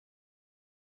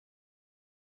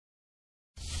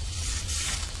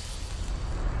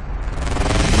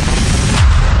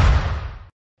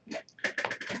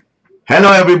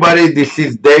Hello everybody, this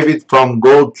is David from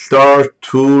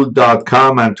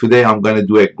GoldStarTool.com, and today I'm going to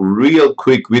do a real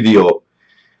quick video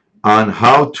on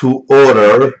how to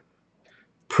order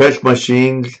press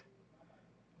machines,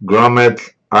 grommets,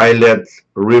 eyelets,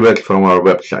 rivets from our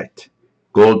website,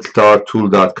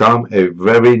 GoldStarTool.com, a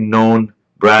very known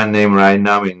brand name right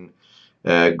now in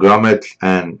grommets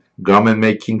and grommet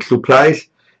making supplies.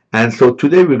 And so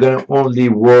today we're going to only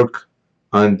work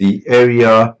on the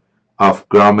area of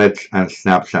grommets and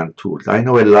snaps and tools. I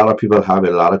know a lot of people have a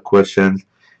lot of questions,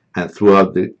 and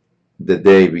throughout the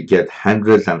day we get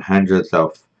hundreds and hundreds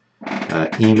of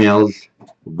emails,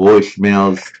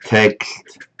 voicemails,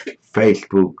 text,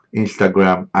 Facebook,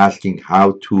 Instagram asking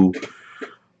how to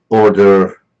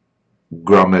order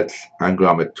grommets and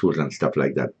grommet tools and stuff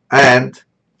like that. And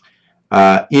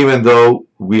even though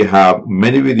we have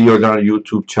many videos on our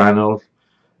YouTube channel,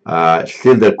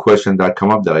 still there are questions that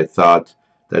come up that I thought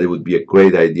that it would be a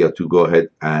great idea to go ahead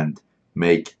and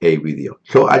make a video.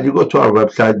 So as you go to our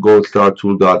website,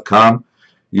 goldstartool.com,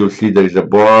 you'll see there is a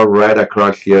bar right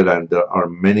across here, and there are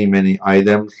many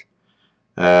items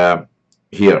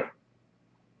here.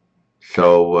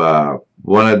 So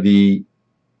one of the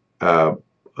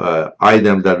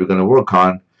items that we're going to work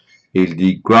on is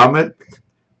the grommet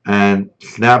and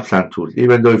snaps and tools.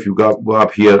 Even though if you go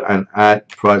up here and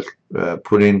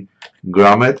put in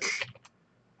grommets,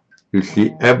 you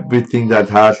see everything that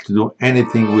has to do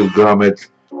anything with grommets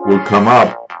will come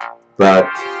up, but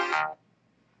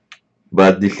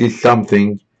this is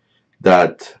something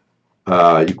that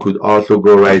you could also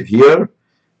go right here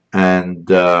and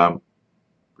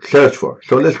search for.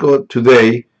 So let's go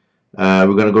today. We're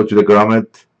going to go to the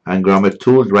grommet and grommet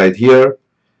tools right here,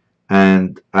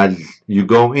 and as you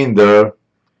go in there,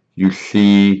 you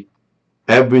see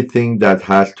everything that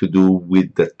has to do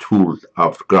with the tools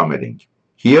of grommeting.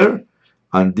 Here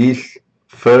on this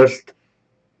first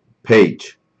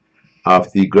page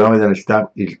of the grommet and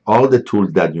snap is all the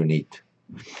tools that you need.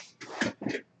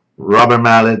 Rubber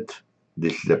mallet.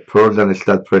 This is a pearls and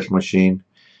stud press machine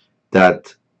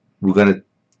that we're going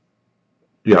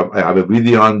to, I have a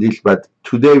video on this, but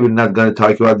today we're not going to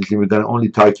talk about this. We're going to only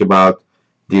talk about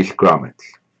these grommets.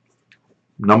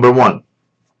 Number one,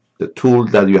 the tools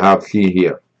that you have seen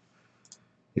here.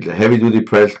 It's a heavy duty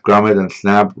press grommet and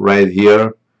snap right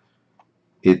here.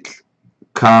 The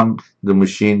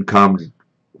machine comes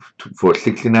for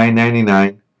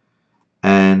 $69.99,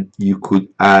 and you could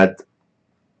add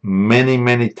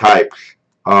many types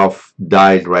of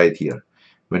dyes right here.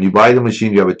 When you buy the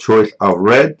machine, you have a choice of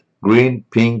red, green,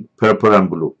 pink, purple, and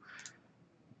blue.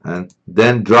 And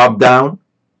then drop down,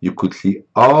 you could see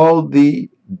all the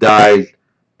dyes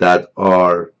that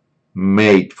are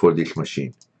made for this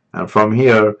machine. And from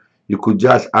here, you could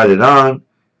just add it on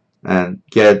and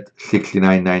get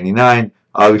 $69.99.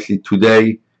 Obviously,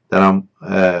 today that I'm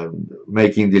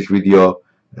making this video,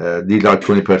 these are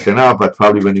 20% off, but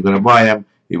probably when you're going to buy them,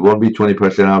 it won't be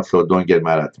 20% off, so don't get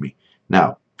mad at me.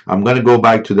 Now, I'm going to go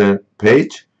back to the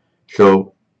page.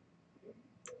 So,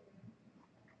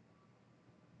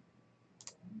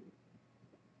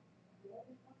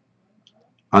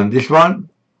 on this one,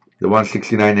 the one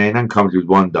 $69.99 comes with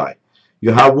one die.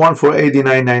 You have one for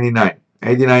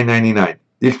 $89.99.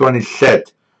 This one is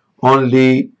set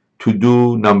only to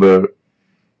do number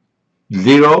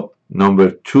 0,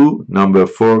 number 2, number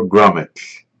 4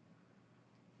 grommets.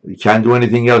 You can't do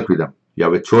anything else with them. You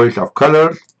have a choice of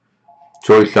colors,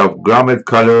 choice of grommet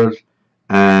colors,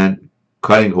 and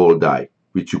cutting hole die,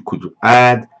 which you could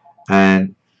add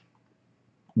and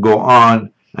go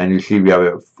on, and you see we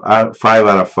have a 5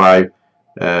 out of 5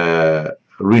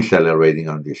 reseller rating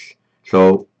on this.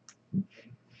 So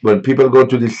when people go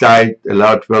to this site, a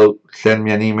lot of people send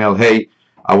me an email, hey,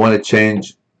 I want to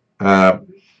change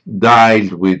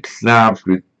dyes with snaps.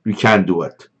 We can't do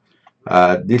it.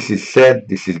 This is set,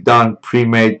 this is done,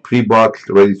 pre-made, pre-boxed,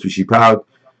 ready to ship out.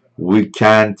 We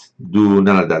can't do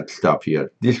none of that stuff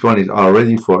here. This one is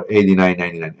already for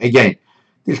 $89.99. Again,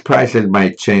 these prices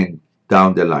might change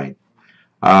down the line.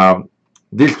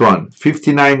 This one,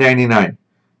 $59.99.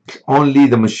 It's only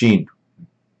the machine.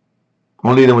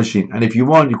 Only the machine. And if you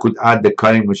want, you could add the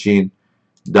cutting machine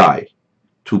die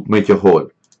to make a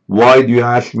hole. Why do you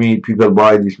ask me? People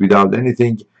buy this without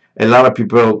anything. A lot of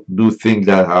people do things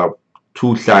that have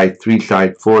 2 sides, 3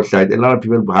 sides, 4 sides. A lot of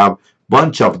people have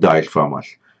bunch of dies from us.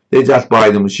 They just buy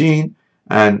the machine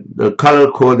and they're color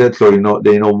coded, so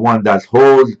they know one does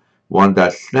holes, one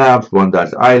does snaps, one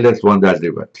does eyelets, one does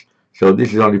rivets. So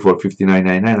this is only for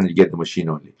 $59.99, and you get the machine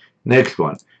only. Next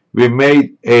one, we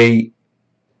made a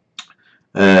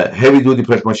heavy duty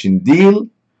press machine deal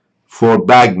for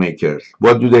bag makers.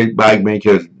 What do the bag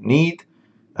makers need?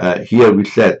 here we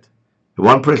said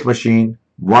one press machine,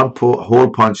 one hole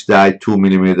punch die 2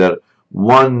 millimeter,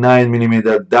 one 9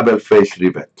 millimeter double face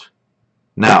rivet.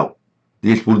 Now,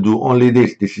 this will do only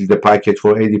this. This is the package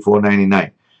for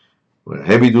 $84.99.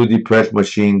 Heavy duty press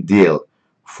machine deal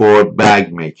for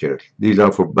bag makers. These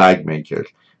are for bag makers.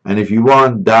 And if you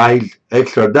want dies,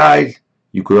 extra dies,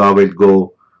 you could always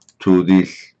go to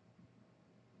this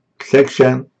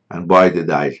section and buy the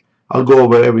dies. I'll go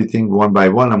over everything one by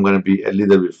one. I'm going to be a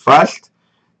little bit fast,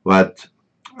 but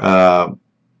I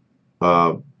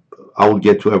will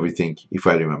get to everything if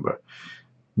I remember.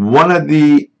 One of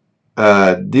the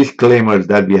disclaimers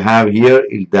that we have here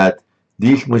is that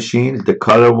these machines, the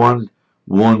color ones,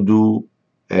 won't do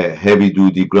heavy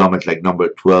duty grommets like number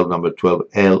 12, number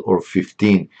 12L, or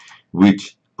 15,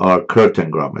 which are curtain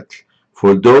grommets.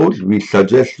 For those, we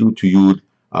suggest you to use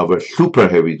our super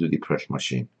heavy duty press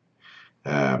machine,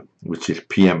 which is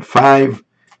PM5.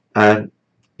 And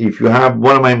if you have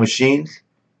one of my machines,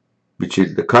 which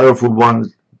is the colorful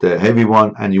one, the heavy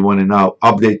one, and you want to now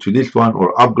update to this one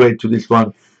or upgrade to this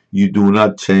one, you do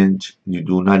not change, you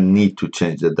do not need to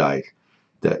change the dies.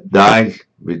 The dies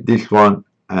with this one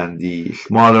and the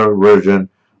smaller version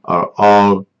are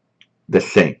all the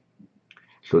same.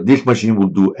 So this machine will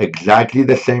do exactly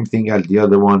the same thing as the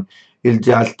other one. It's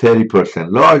just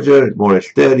 30% larger, more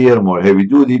sturdier, more heavy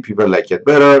duty. People like it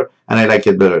better, and I like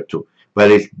it better too.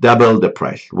 But it's double the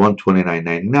price,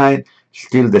 $129.99.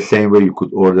 Still the same way you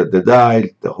could order the dies,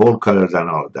 the whole colors, and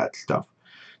all of that stuff.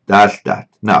 That's that.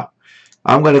 Now,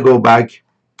 I'm going to go back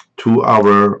to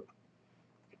our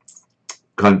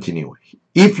continue.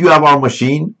 If you have our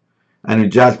machine and you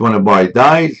just want to buy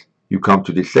dies, you come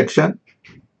to this section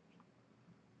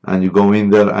and you go in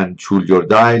there and choose your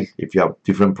dies if you have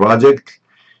different projects.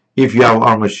 If you have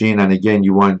our machine and again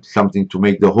you want something to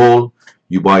make the hole,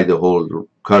 you buy the whole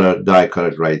color die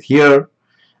colors right here.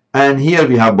 And here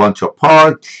we have a bunch of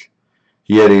parts.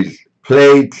 Here is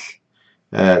plates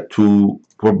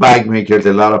for bag makers.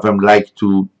 A lot of them like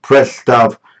to press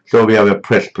stuff, so we have a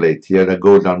press plate here that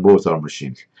goes on both our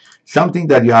machines. Something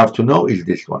that you have to know is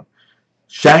this one.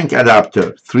 Shank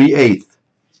adapter, 3/8.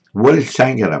 What is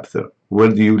shank adapter? Where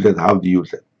do you use it? How do you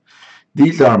use it?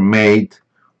 These are made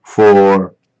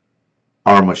for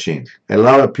our machines. A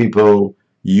lot of people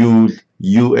use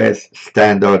US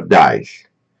standard dies,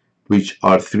 which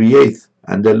are 3/8,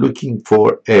 and they're looking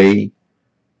for a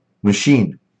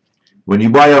machine. When you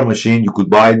buy our machine, you could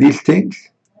buy these things,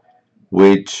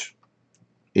 which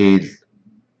is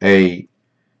a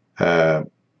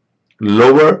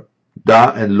lower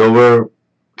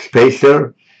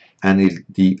spacer, and is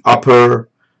the upper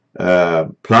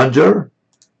plunger,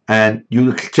 and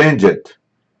you exchange it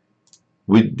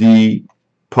with the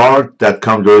part that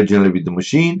comes originally with the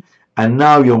machine, and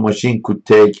now your machine could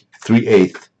take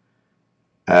 3/8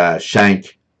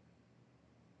 shank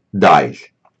dies.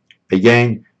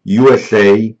 Again,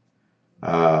 USA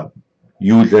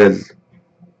uses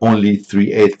only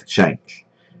 3/8 shanks,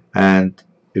 and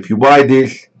if you buy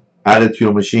this, add it to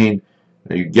your machine,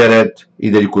 you get it.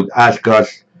 Either you could ask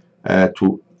us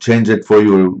to change it for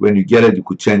you. When you get it, you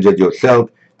could change it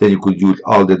yourself. Then you could use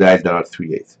all the dies that are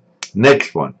 3/8.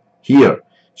 Next one, here,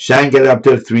 shank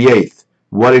adapter 3/8.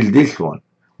 What is this one?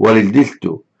 What does this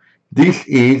do? This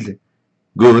is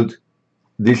good.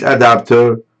 This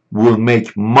adapter will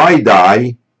make my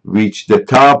die, which the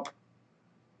top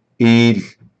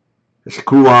is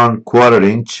screw-on 1/4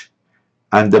 inch,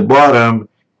 and the bottom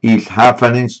is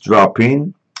 1/2 inch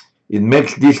drop-in. It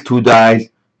makes these two dies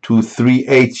to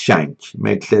 3/8 shank.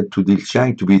 Makes it to this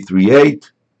shank to be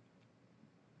 3/8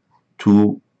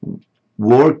 to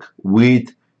work with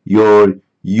your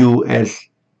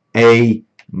USA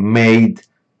made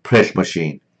press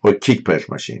machine or kick press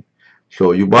machine.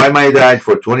 So you buy my dies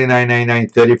for $29.99,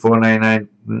 $34.99,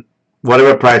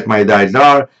 whatever price my dies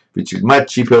are, which is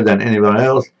much cheaper than anyone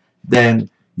else. Then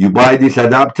you buy these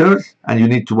adapters, and you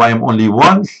need to buy them only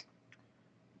once.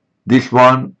 This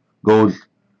one goes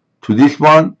to this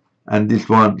one, and this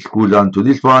one screws on to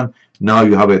this one. Now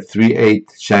you have a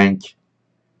 3/8 shank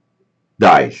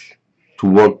dies to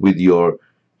work with your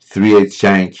 3/8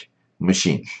 shank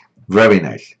machines. Very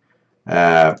nice.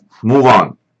 Move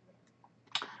on.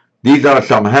 These are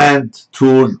some hand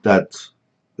tools that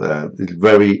is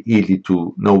very easy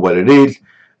to know what it is.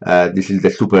 This is the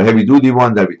super heavy duty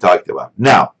one that we talked about.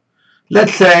 Now,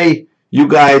 let's say you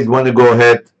guys want to go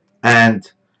ahead and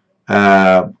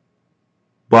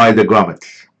buy the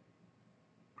grommets.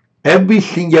 Every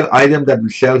single item that we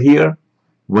sell here,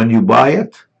 when you buy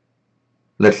it,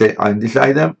 let's say on this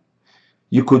item,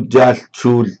 you could just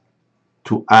choose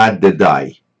to add the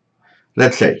die.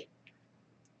 Let's say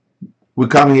we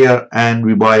come here and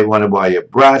we want to buy a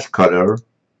brass color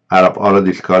out of all of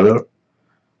this color,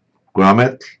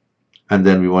 grommet, and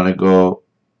then we want to go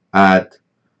add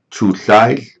choose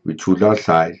size. We choose our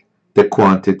size, the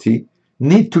quantity.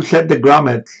 Need to set the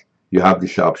grommets. You have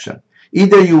this option.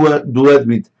 Either you will do it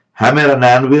with hammer and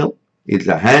anvil, it's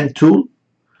a hand tool,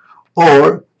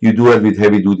 or you do it with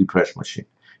heavy duty press machine.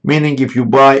 Meaning if you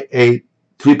buy a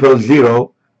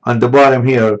 000 on the bottom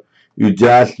here, you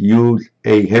just use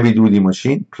a heavy duty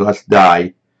machine plus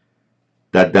die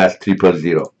that's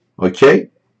 000. Okay,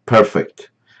 perfect.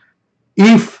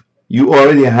 If you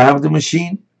already have the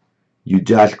machine, you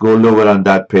just go lower on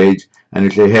that page and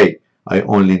you say, hey, I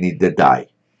only need the die.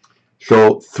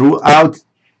 So throughout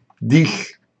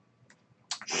this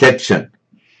section,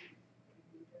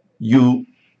 it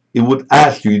would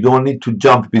ask you, you don't need to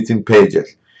jump between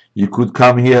pages. You could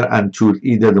come here and choose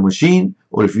either the machine,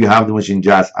 or if you have the machine,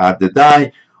 just add the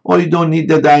die, or you don't need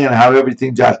the die and have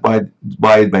everything, just buy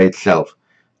it by itself.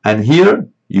 And here,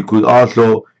 you could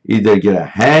also either get a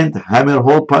hand hammer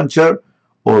hole puncher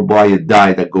or buy a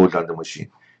die that goes on the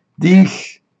machine.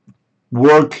 This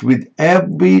works with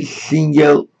every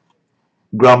single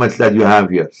grommets that you have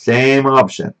here. Same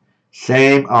option.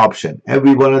 Same option.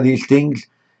 Every one of these things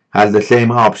has the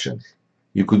same options.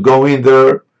 You could go in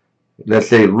there, let's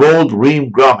say rolled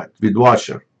rim grommet with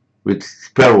washer, with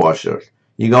spare washers.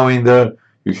 You go in there,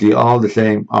 you see all the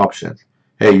same options.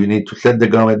 Hey, you need to set the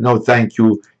grommet. No, thank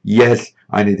you. Yes,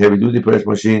 I need heavy duty press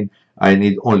machine. I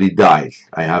need only dies.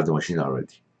 I have the machine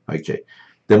already. Okay.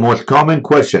 The most common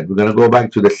question, we're going to go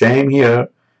back to the same here,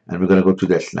 and we're going to go to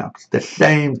the snaps. The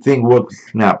same thing works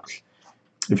with snaps.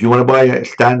 If you want to buy a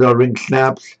standard ring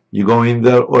snaps, you go in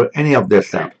there, or any of their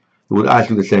snaps. It would ask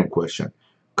you the same question.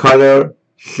 Color,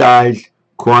 size,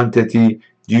 quantity.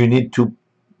 Do you need to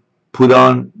put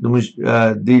on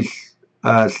these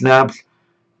snaps?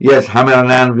 Yes, hammer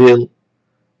and anvil.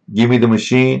 Give me the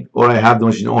machine, or I have the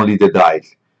machine, only the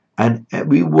dies. And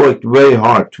we worked very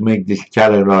hard to make this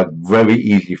catalog very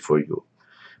easy for you.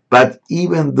 But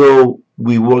even though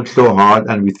we work so hard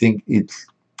and we think it's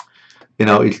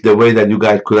the way that you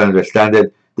guys could understand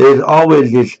it, there's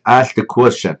always this ask the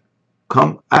question.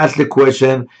 Come ask the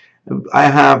question. I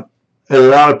have a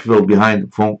lot of people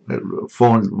behind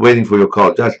phones waiting for your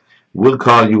call. Just we'll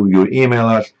call you, you email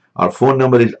us. Our phone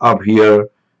number is up here.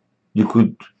 You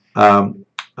could ask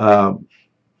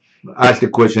the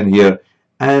question here.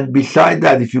 And beside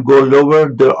that, if you go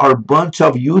lower, there are a bunch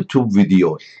of YouTube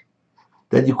videos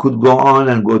that you could go on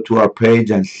and go to our page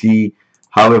and see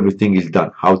how everything is done,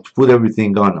 how to put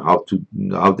everything on, how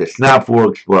the snap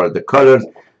works, what are the colors.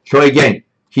 So again,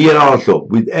 here also,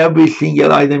 with every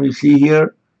single item you see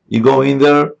here, you go in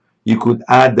there, you could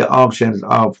add the options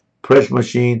of press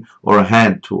machine or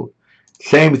hand tool.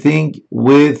 Same thing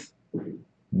with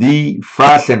the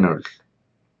fasteners.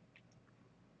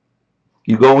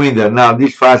 You go in there. Now,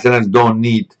 these fasteners don't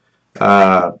need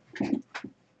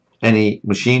any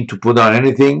machine to put on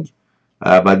anything,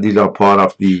 but these are part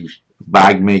of the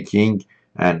bag making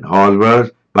and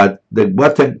hardware. But the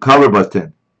button, cover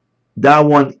button, that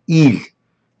one is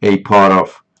a part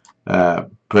of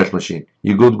press machine.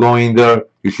 You could go in there.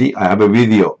 You see, I have a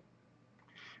video.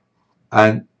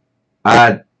 And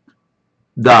add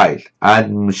dies,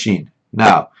 add machine.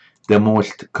 Now, the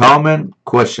most common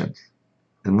questions,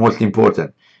 and most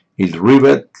important, is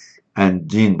rivets and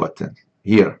gene buttons.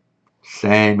 Here,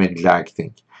 same exact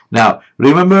thing. Now,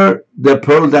 remember the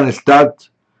pearls and stud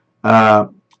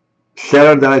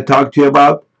seller that I talked to you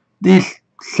about? This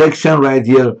section right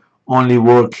here only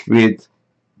works with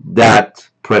that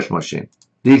press machine.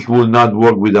 This will not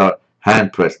work with our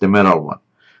hand press, the metal one.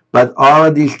 But all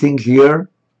of these things here,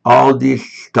 all these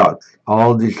studs,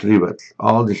 all these rivets,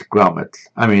 all these grommets,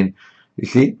 I mean, you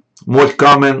see, most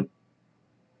common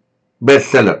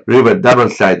bestseller, rivet,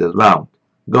 double-sided, round.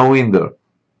 Go in there.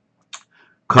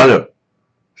 Color,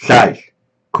 size,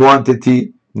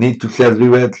 quantity, need to set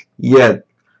rivets, yet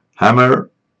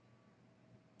hammer,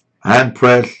 hand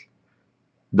press,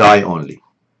 die only.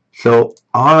 So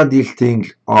all of these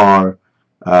things are,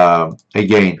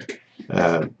 again,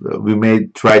 we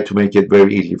try to make it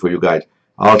very easy for you guys.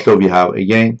 Also, we have,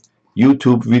 again,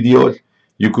 YouTube videos.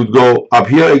 You could go up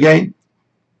here again,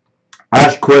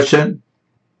 ask question,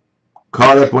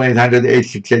 call us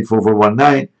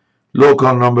 1-800-868-4419,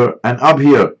 local number, and up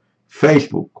here,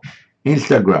 Facebook,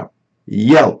 Instagram,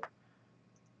 Yelp,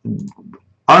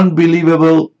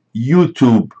 unbelievable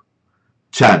YouTube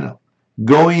channel.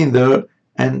 Go in there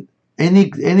and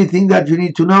anything that you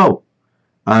need to know,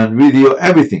 and video,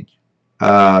 everything,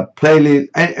 playlist,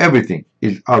 everything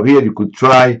is up here. You could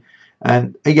try,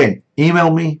 and again,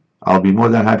 email me. I'll be more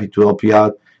than happy to help you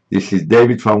out. This is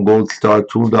David from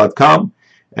goldstartool.com.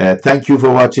 Thank you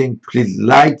for watching. Please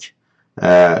like,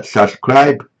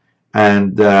 subscribe,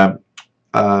 and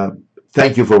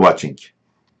thank you for watching.